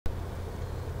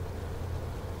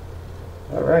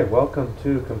Alright, welcome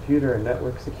to Computer and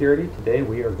Network Security. Today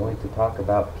we are going to talk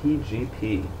about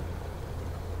PGP.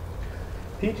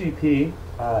 PGP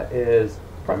is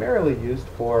primarily used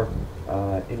for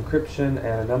encryption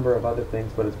and a number of other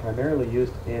things, but it's primarily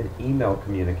used in email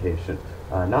communication.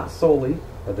 Not solely,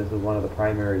 but this is one of the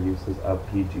primary uses of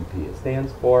PGP. It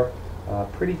stands for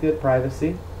pretty good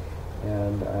privacy,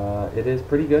 and it is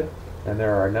pretty good. And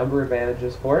there are a number of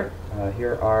advantages for it.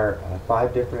 Here are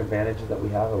 5 different advantages that we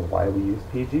have of why we use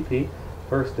PGP.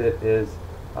 First, it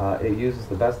uses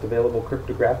the best available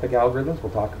cryptographic algorithms.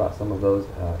 We'll talk about some of those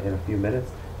in a few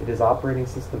minutes. It is operating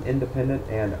system independent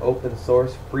and open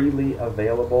source, freely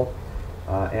available,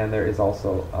 and there is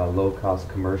also a low-cost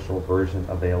commercial version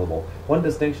available. One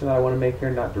distinction that I want to make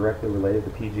here, not directly related to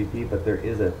PGP, but there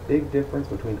is a big difference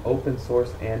between open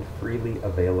source and freely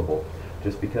available.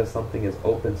 Just because something is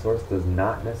open source does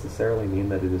not necessarily mean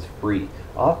that it is free.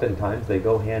 Oftentimes they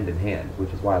go hand in hand, which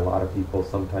is why a lot of people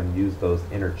sometimes use those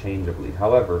interchangeably.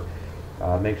 However,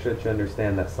 make sure that you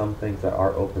understand that some things that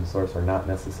are open source are not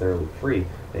necessarily free.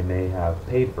 They may have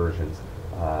paid versions,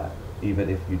 even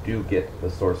if you do get the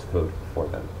source code for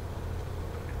them.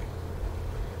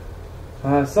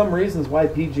 Some reasons why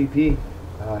PGP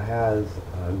has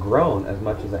grown as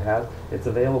much as it has. It's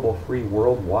available free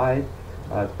worldwide.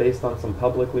 It's based on some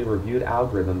publicly reviewed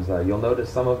algorithms. You'll notice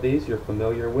some of these you're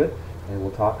familiar with, and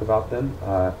we'll talk about them.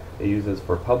 It uses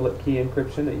for public key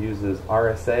encryption. It uses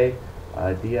RSA,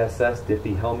 DSS,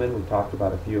 Diffie-Hellman. We talked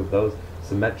about a few of those.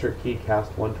 Symmetric key,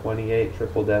 CAST128,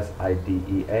 triple DES,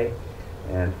 IDEA.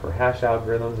 And for hash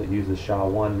algorithms, it uses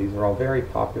SHA-1. These are all very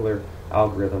popular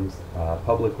algorithms,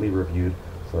 publicly reviewed,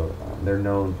 so they're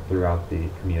known throughout the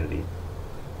community.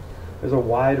 There's a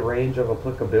wide range of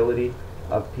applicability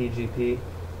of PGP,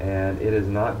 and it is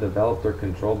not developed or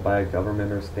controlled by a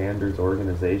government or standards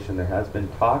organization. There has been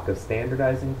talk of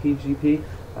standardizing PGP.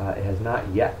 It has not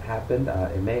yet happened.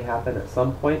 It may happen at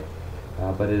some point,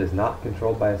 but it is not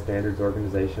controlled by a standards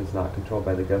organization. It's not controlled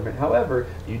by the government. However,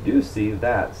 you do see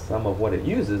that some of what it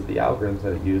uses, the algorithms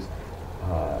that it uses,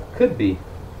 could be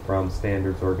from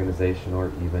standards organization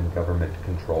or even government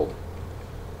controlled.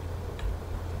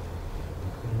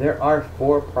 There are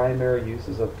 4 primary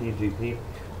uses of PGP.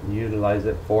 You utilize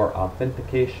it for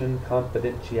authentication,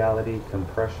 confidentiality,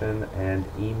 compression, and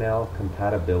email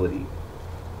compatibility.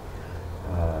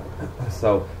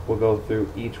 So we'll go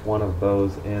through each one of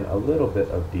those in a little bit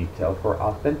of detail. For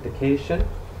authentication,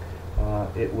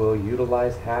 it will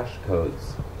utilize hash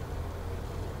codes.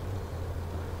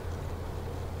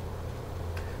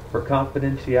 For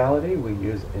confidentiality, we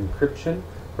use encryption.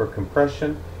 For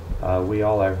compression, we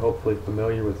all are hopefully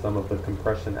familiar with some of the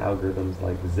compression algorithms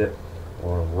like zip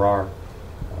or RAR,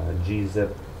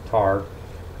 gzip, tar,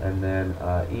 and then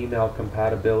email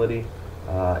compatibility.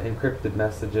 Encrypted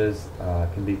messages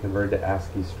can be converted to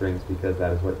ASCII strings because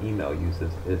that is what email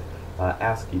uses, is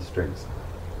ASCII strings.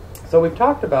 So we've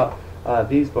talked about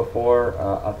these before,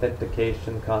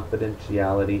 authentication,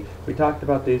 confidentiality. We talked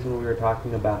about these when we were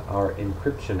talking about our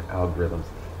encryption algorithms.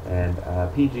 And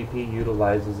PGP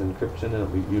utilizes encryption,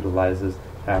 and it utilizes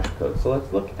hash code. So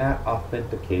let's look at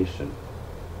authentication.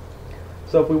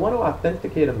 So if we want to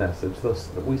authenticate a message,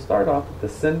 we start off with the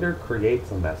sender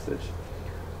creates a message.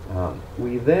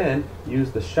 We then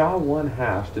use the SHA-1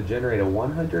 hash to generate a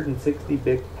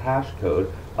 160-bit hash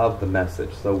code of the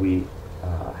message. So we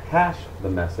hash the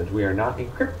message. We are not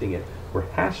encrypting it, we're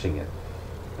hashing it.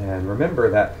 And remember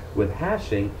that with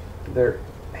hashing,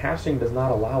 hashing does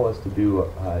not allow us to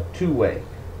do two-way.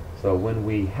 So when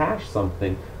we hash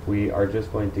something, we are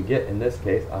just going to get, in this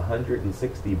case, a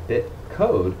 160-bit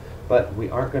code, but we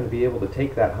aren't going to be able to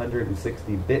take that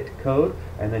 160-bit code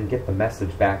and then get the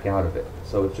message back out of it.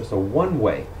 So it's just a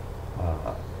one-way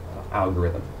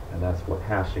algorithm, and that's what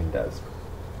hashing does.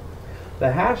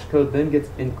 The hash code then gets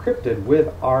encrypted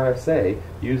with RSA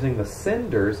using the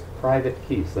sender's private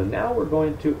key. So now we're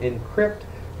going to encrypt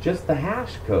just the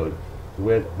hash code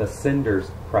with the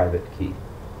sender's private key.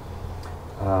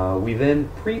 We then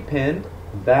prepend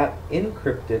that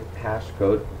encrypted hash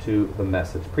code to the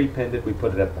message. Prepended, we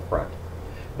put it at the front.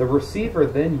 The receiver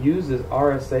then uses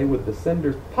RSA with the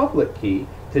sender's public key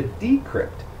to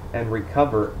decrypt and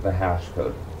recover the hash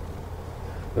code.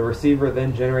 The receiver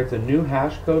then generates a new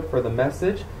hash code for the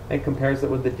message and compares it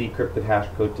with the decrypted hash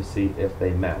code to see if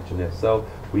they match, and if so,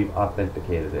 we've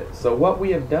authenticated it. So what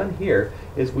we have done here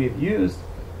is we've used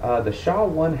the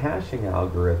SHA-1 hashing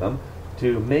algorithm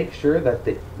to make sure that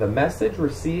the message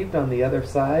received on the other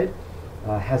side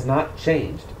has not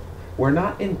changed. We're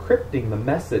not encrypting the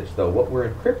message, though. What we're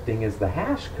encrypting is the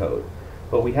hash code,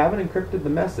 but we haven't encrypted the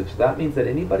message. That means that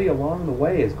anybody along the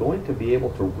way is going to be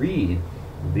able to read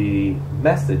the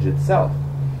message itself.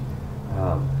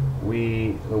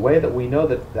 The way that we know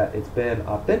that it's been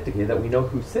authenticated, that we know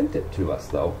who sent it to us,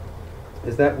 though,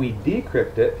 is that we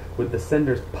decrypt it with the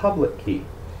sender's public key.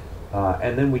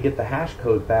 And then we get the hash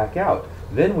code back out.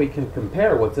 Then we can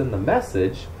compare what's in the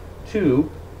message to,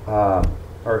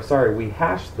 we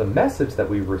hash the message that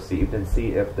we received and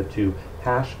see if the two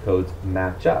hash codes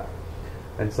match up.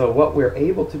 And so what we're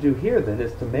able to do here then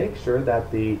is to make sure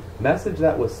that the message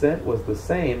that was sent was the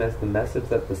same as the message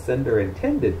that the sender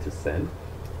intended to send,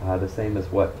 the same as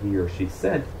what he or she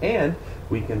sent, and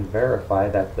we can verify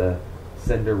that the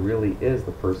sender really is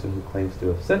the person who claims to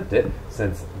have sent it,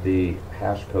 since the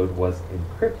hash code was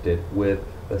encrypted with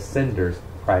the sender's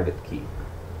private key.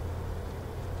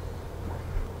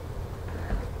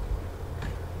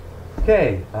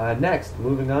 Okay, next,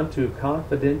 moving on to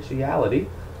confidentiality.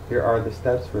 Here are the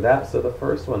steps for that. So the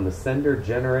first one, the sender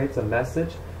generates a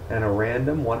message and a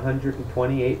random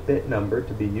 128-bit number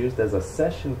to be used as a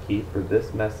session key for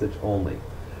this message only.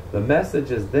 The message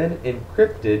is then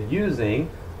encrypted using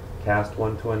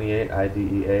CAST128,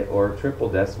 IDEA, or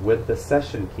TripleDES with the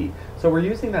session key. So we're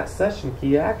using that session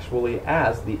key actually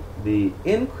as the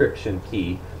encryption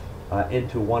key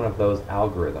into one of those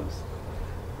algorithms.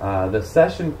 The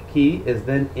session key is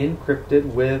then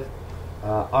encrypted with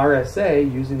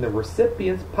RSA using the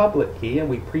recipient's public key, and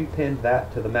we prepend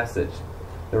that to the message.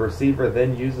 The receiver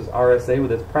then uses RSA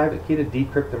with its private key to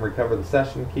decrypt and recover the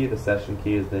session key. The session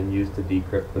key is then used to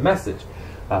decrypt the message.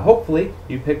 Hopefully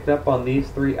you picked up on these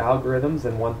three algorithms,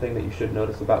 and one thing that you should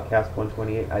notice about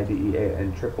CAST128, IDEA,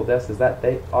 and TripleDES is that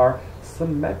they are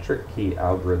symmetric key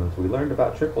algorithms. We learned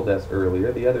about TripleDES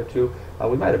earlier. The other two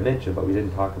we might have mentioned, but we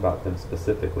didn't talk about them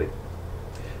specifically.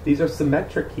 These are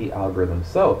symmetric key algorithms.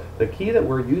 So the key that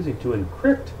we're using to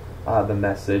encrypt the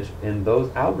message in those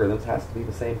algorithms has to be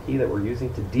the same key that we're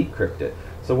using to decrypt it.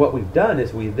 So what we've done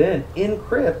is we then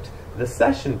encrypt the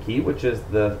session key, which is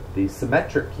the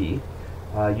symmetric key,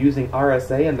 using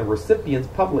RSA and the recipient's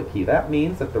public key. That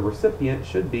means that the recipient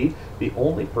should be the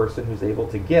only person who's able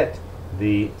to get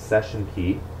the session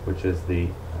key, which is the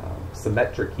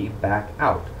symmetric key, back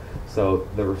out. So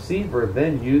the receiver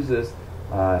then uses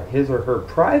his or her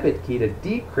private key to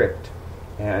decrypt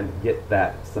and get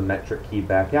that symmetric key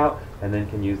back out, and then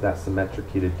can use that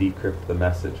symmetric key to decrypt the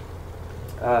message.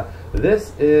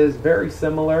 This is very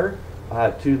similar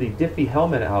to the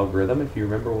Diffie-Hellman algorithm. If you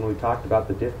remember when we talked about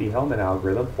the Diffie-Hellman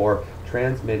algorithm for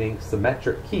transmitting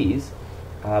symmetric keys,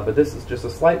 but this is just a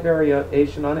slight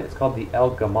variation on it. It's called the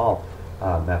El-Gamal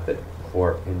method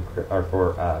for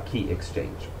key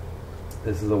exchange.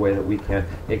 This is a way that we can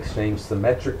exchange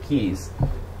symmetric keys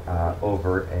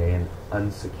over an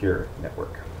unsecure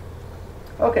network.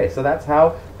 Okay, so that's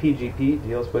how PGP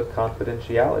deals with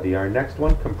confidentiality. Our next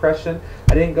one, compression.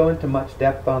 I didn't go into much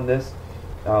depth on this.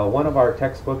 One of our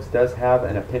textbooks does have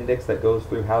an appendix that goes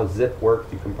through how zip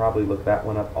works. You can probably look that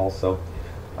one up also.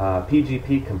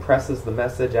 PGP compresses the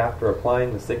message after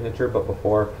applying the signature, but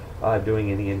before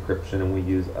doing any encryption, and we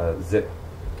use zip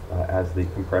as the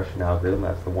compression algorithm.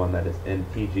 That's the one that is in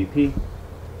PGP.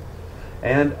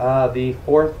 And the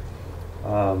fourth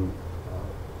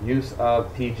use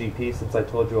of PGP, since I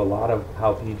told you a lot of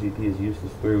how PGP is used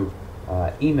is through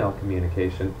email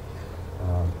communication.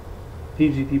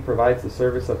 PGP provides the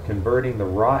service of converting the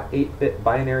raw 8-bit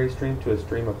binary stream to a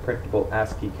stream of printable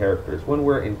ASCII characters. When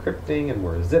we're encrypting and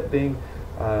we're zipping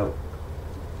and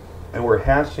we're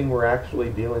hashing, we're actually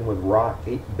dealing with raw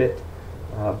 8-bit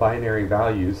binary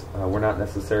values. We're not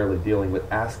necessarily dealing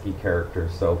with ASCII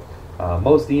characters. So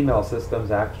most email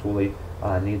systems actually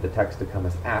need the text to come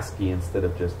as ASCII instead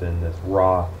of just in this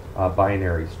raw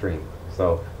binary stream.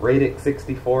 So Radix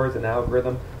 64 is an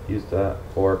algorithm used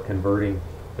for converting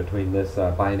between this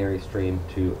binary stream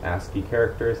to ASCII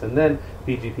characters. And then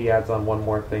PGP adds on one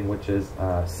more thing, which is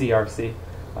CRC,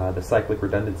 the cyclic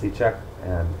redundancy check,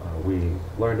 and we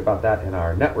learned about that in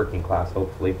our networking class,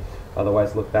 hopefully.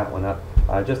 Otherwise, look that one up,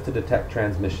 just to detect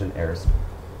transmission errors.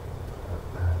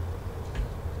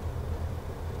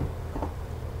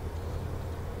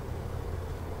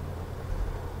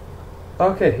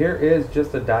 Okay, here is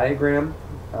just a diagram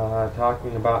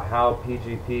talking about how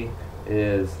PGP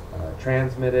is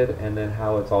transmitted, and then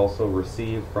how it's also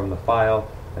received from the file,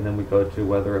 and then we go to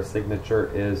whether a signature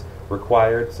is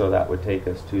required, so that would take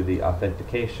us to the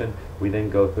authentication. We then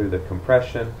go through the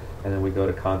compression, and then we go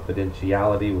to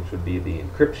confidentiality, which would be the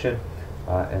encryption,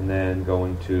 and then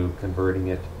going to converting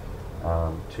it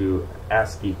to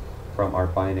ASCII from our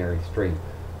binary stream.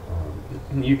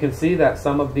 You can see that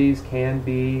some of these can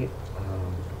be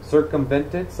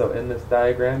circumvented. So in this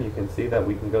diagram you can see that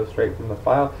we can go straight from the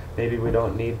file. Maybe we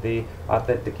don't need the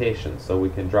authentication, so we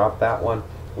can drop that one.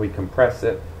 We compress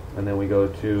it, and then we go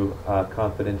to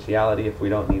confidentiality. If we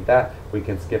don't need that, we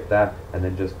can skip that and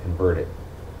then just convert it.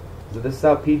 So this is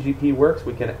how PGP works.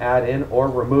 We can add in or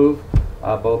remove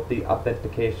both the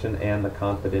authentication and the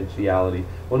confidentiality.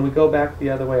 When we go back the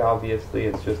other way, obviously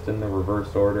it's just in the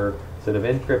reverse order. Instead of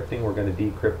encrypting, we're going to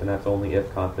decrypt, and that's only if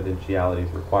confidentiality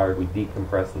is required. We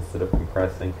decompress instead of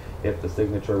compressing. If the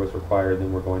signature was required,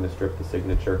 then we're going to strip the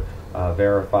signature,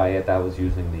 verify it. That was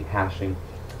using the hashing.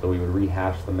 So we would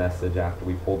rehash the message after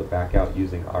we pulled it back out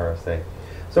using RSA.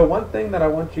 So one thing that I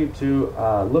want you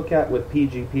to look at with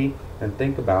PGP and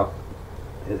think about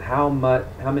is how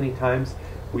many times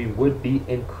we would be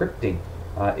encrypting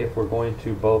if we're going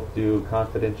to both do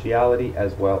confidentiality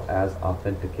as well as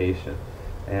authentication.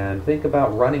 And think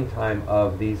about running time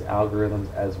of these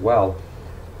algorithms as well.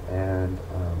 And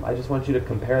I just want you to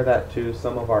compare that to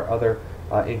some of our other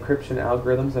encryption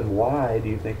algorithms, and why do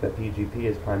you think that PGP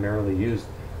is primarily used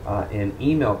in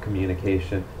email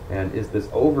communication, and is this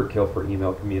overkill for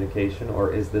email communication,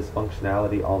 or is this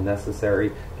functionality all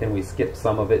necessary? Can we skip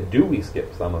some of it? Do we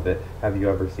skip some of it? Have you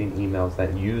ever seen emails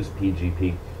that use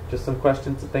PGP? Just some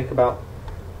questions to think about.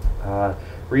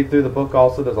 Read through the book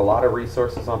also. There's a lot of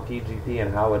resources on PGP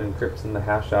and how it encrypts in the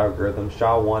hash algorithm.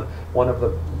 SHA-1, one of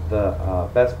the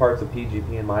best parts of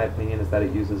PGP in my opinion is that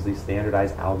it uses these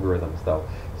standardized algorithms though.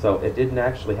 So it didn't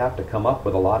actually have to come up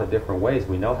with a lot of different ways.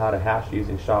 We know how to hash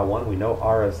using SHA-1, we know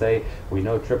RSA, we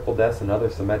know triple des and other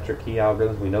symmetric key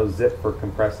algorithms, we know zip for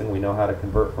compressing, we know how to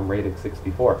convert from radix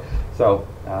 64. So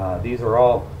these are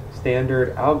all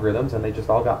standard algorithms, and they just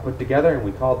all got put together, and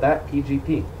we called that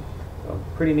PGP. So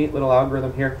pretty neat little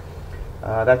algorithm here.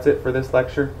 That's it for this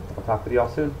lecture. I'll talk with you all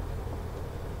soon.